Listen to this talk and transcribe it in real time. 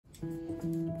It's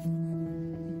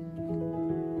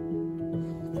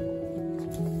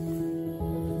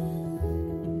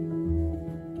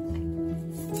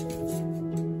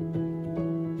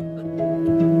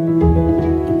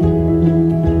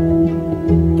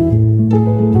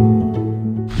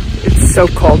so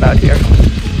cold out here.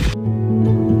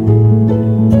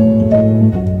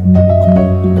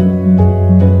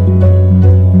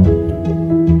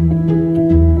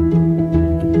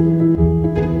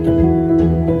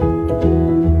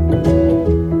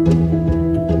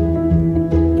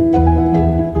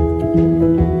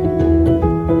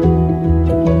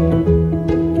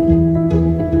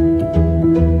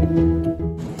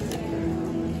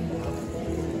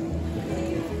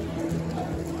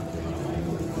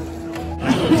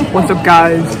 What's up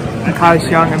guys, I'm Kyle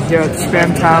Young. I'm here at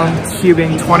SPAMtown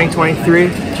Cubing 2023.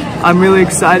 I'm really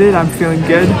excited, I'm feeling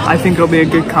good. I think it'll be a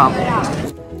good comp.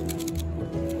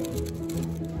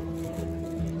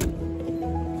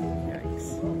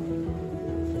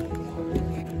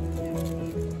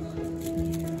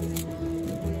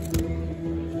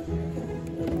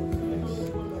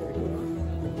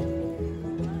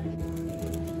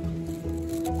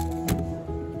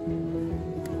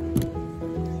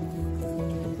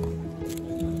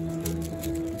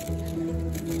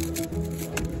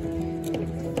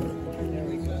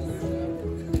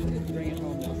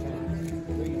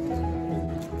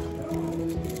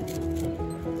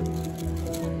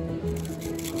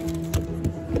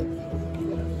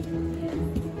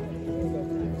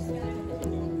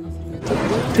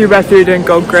 Three by three didn't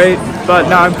go great, but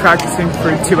now I'm practicing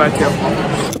for 2x2.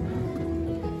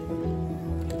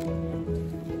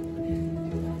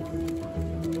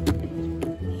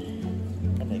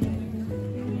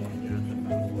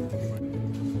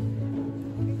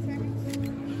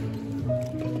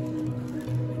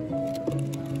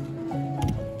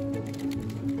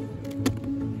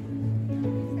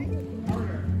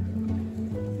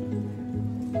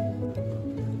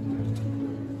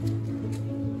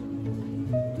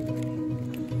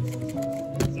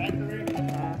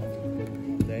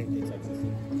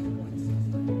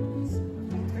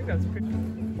 That's good.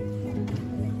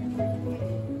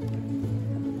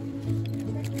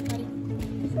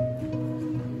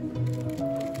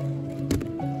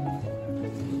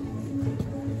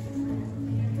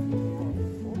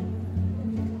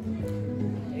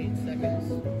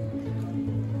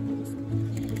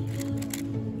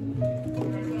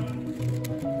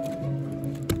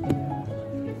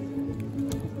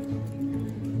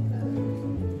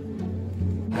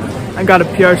 I got a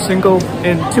PR single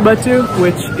in 2x2,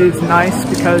 which is nice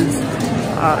because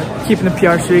keeping the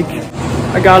PR streak.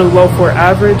 I got a low 4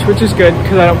 average, which is good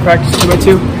because I don't practice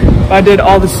 2x2. But I did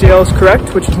all the scales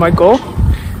correct, which is my goal.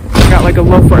 I got like a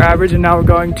low 4 average, and now we're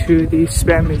going to the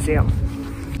SPAM Museum.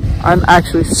 I'm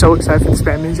actually so excited for the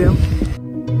SPAM Museum.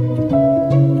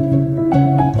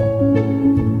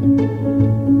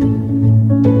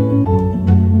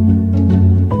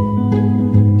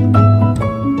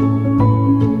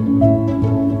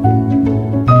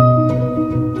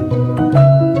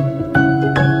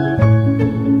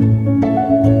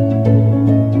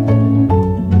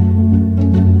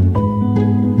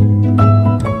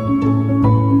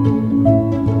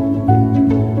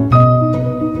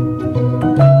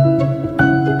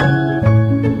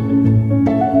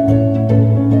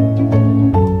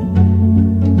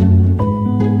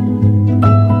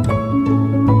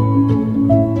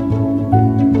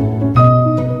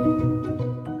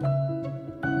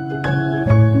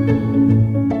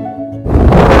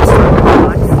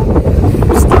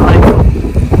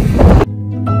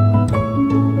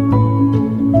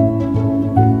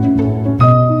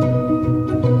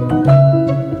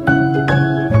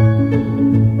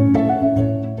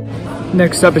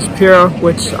 Next up is Piro,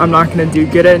 which I'm not going to do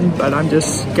good in, but I'm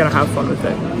just going to have fun with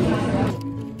it.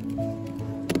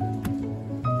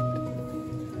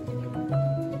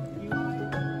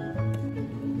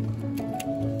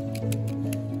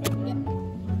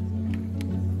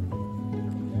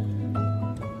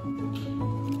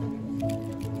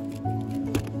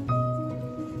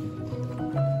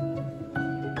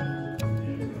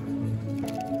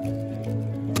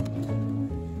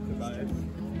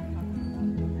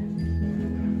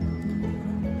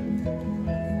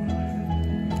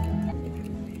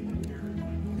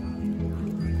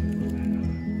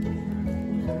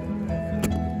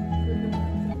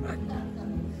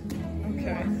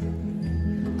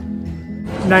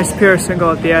 Nice PR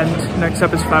single at the end. Next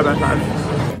up is 5x5.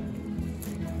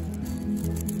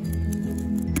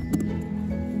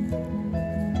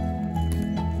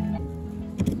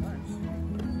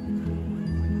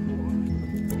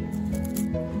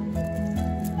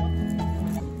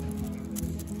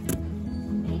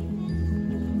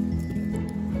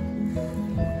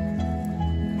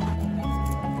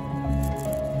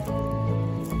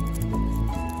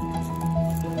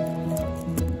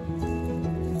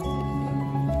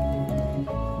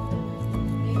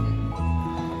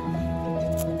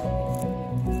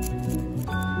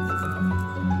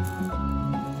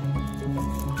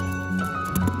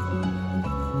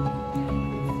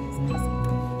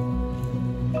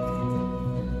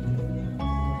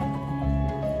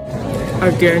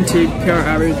 I've guaranteed PR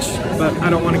average, but I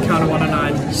don't want to count a 1 to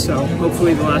 9, so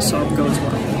hopefully the last solve goes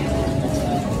well.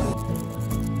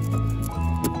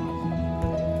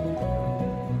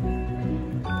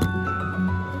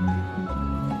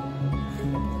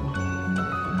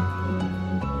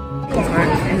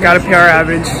 Alright, got a PR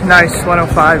average, nice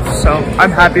 105, so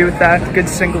I'm happy with that. Good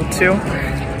single too.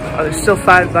 There's still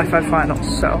 5x5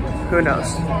 finals, so who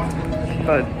knows.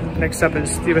 But next up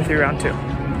is 3x3 round 2.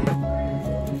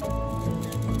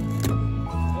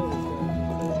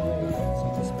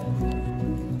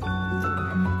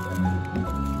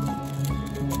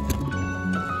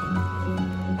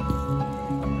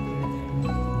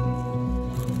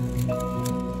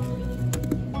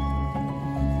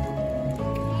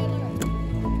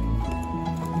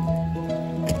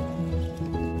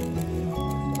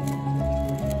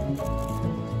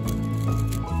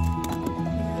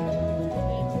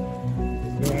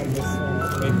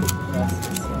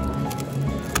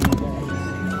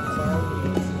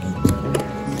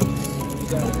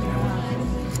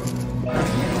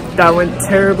 That went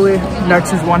terribly.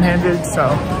 Next is one-handed, so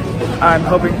I'm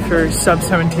hoping for sub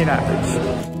 17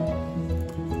 average.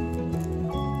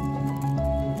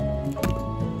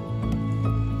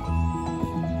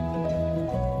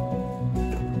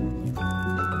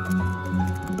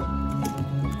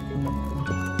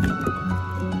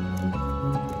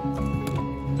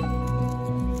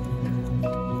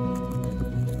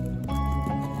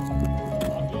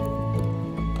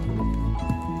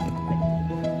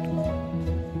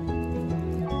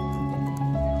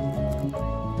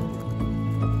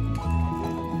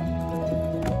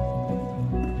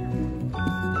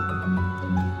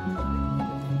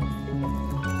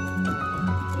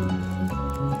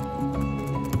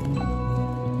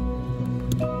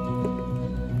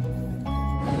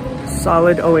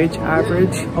 Solid OH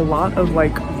average, a lot of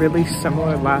like really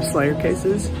similar last layer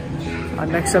cases.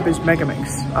 Next up is Mega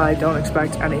Mix. I don't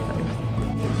expect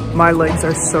anything. My legs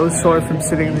are so sore from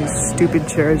sitting in these stupid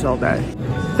chairs all day.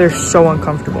 They're so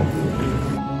uncomfortable.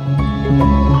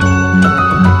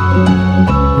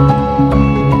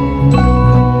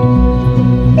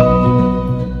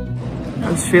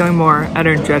 I was feeling more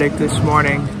energetic this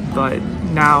morning, but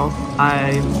now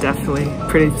I'm definitely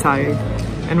pretty tired.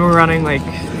 And we're running like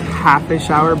half-ish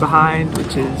hour behind,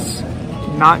 which is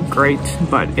not great,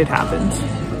 but it happens.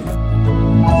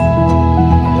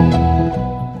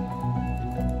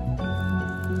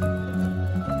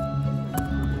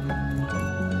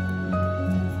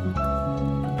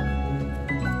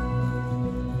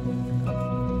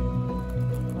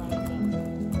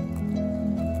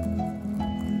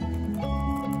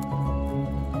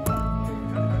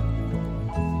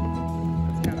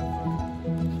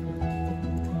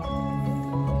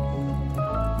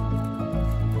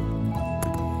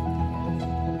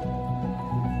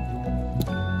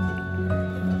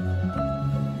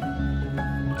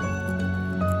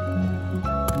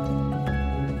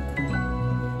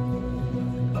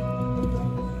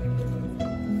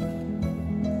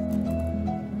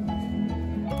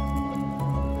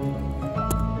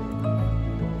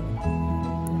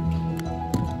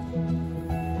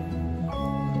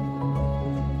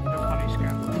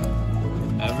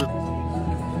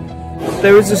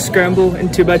 There was a scramble in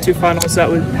 2x2 finals that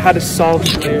had a solve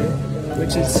clear,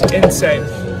 which is insane.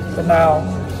 But now,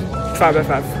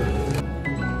 5x5.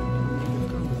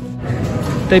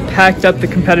 They packed up the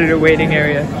competitor waiting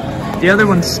area. The other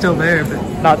one's still there, but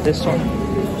not this one.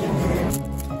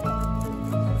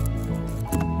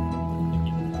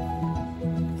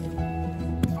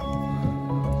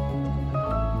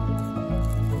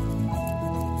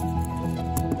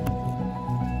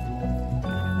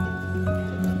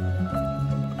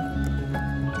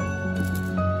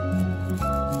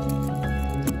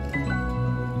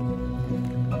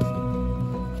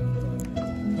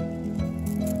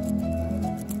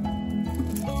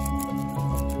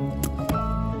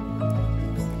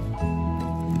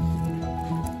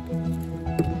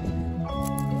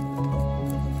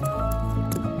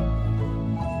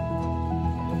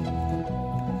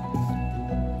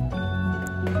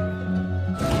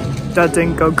 That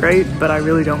didn't go great, but I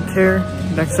really don't care.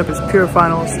 Next up is pure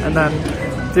finals, and then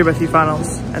 3x3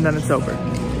 finals, and then it's over.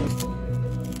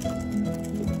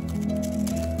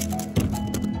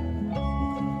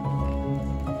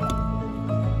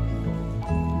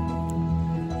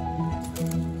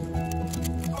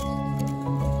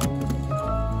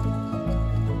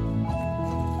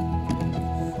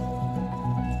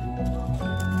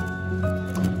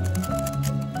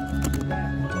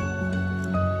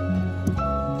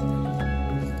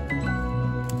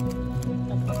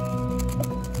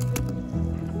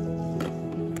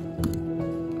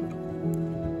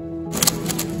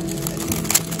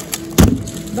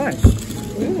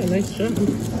 Nice. Yeah, nice job.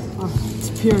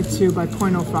 It's PR2 by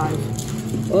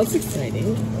 0.05. Well, that's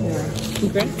exciting. Yeah.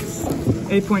 Congrats.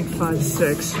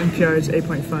 8.56 and PR is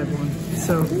 8.51.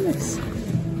 So, Nice.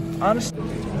 honestly,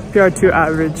 PR2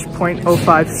 average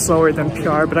 0.05 slower than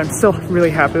PR, but I'm still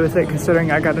really happy with it considering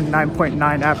I got a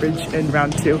 9.9 average in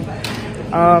round 2.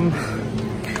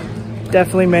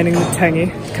 Definitely manning the Tangy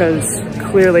because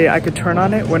clearly I could turn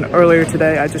on it when earlier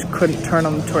today I just couldn't turn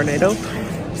on the Tornado.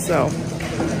 So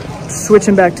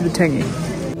switching back to the Tangy.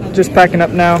 Just packing up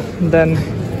now and then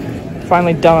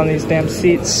finally done on these damn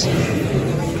seats.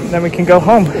 Then we can go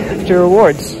home after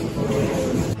rewards.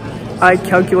 I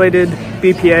calculated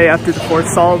BPA after the fourth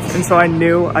solve and so I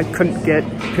knew I couldn't get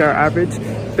PR average,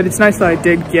 but it's nice that I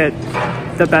did get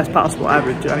the best possible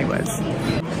average anyways.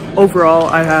 Overall,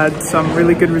 I had some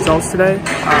really good results today,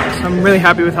 so I'm really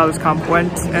happy with how this comp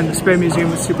went, and the Spray Museum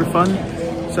was super fun.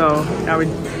 So now we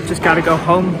just gotta go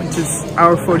home, which is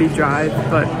hour 40 drive,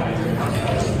 but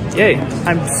yay,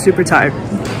 I'm super tired.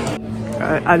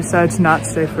 I decided to not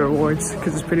stay for awards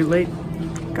because it's pretty late.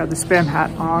 Got the Spam hat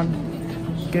on,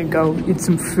 gonna go eat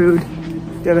some food,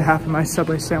 the other half of my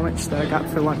Subway sandwich that I got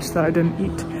for lunch that I didn't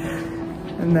eat,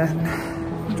 and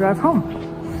then drive home.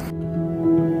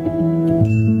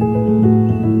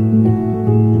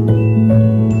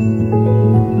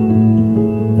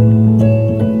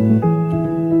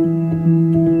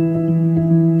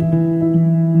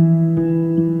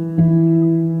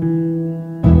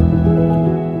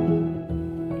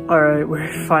 Alright,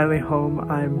 we're finally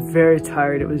home. I'm very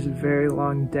tired. It was a very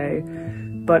long day,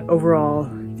 but overall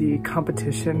the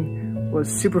competition was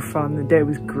super fun. The day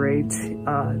was great.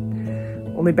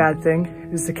 Only bad thing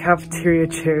is the cafeteria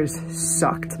chairs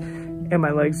sucked and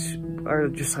my legs are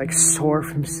just like sore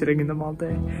from sitting in them all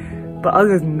day. But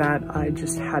other than that, I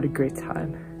just had a great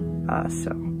time.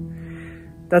 So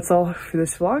that's all for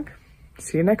this vlog.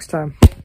 See you next time.